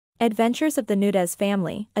Adventures of the Nudez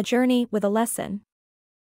family, a journey with a lesson.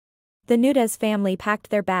 The Nudez family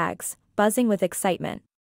packed their bags, buzzing with excitement.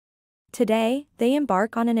 Today, they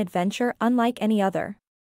embark on an adventure unlike any other.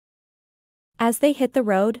 As they hit the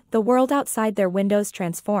road, the world outside their windows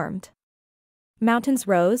transformed. Mountains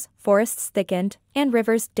rose, forests thickened, and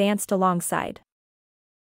rivers danced alongside.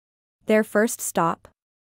 Their first stop.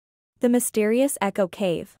 The mysterious Echo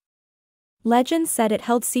Cave. Legend said it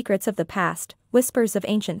held secrets of the past, whispers of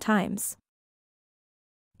ancient times.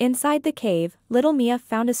 Inside the cave, little Mia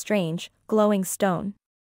found a strange, glowing stone.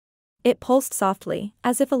 It pulsed softly,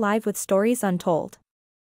 as if alive with stories untold.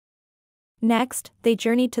 Next, they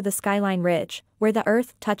journeyed to the skyline ridge, where the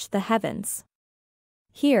earth touched the heavens.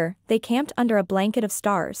 Here, they camped under a blanket of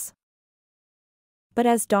stars. But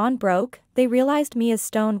as dawn broke, they realized Mia's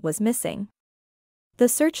stone was missing. The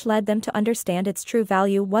search led them to understand its true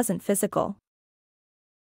value wasn't physical.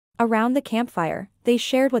 Around the campfire, they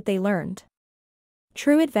shared what they learned.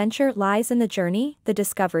 True adventure lies in the journey, the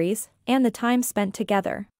discoveries, and the time spent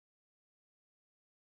together.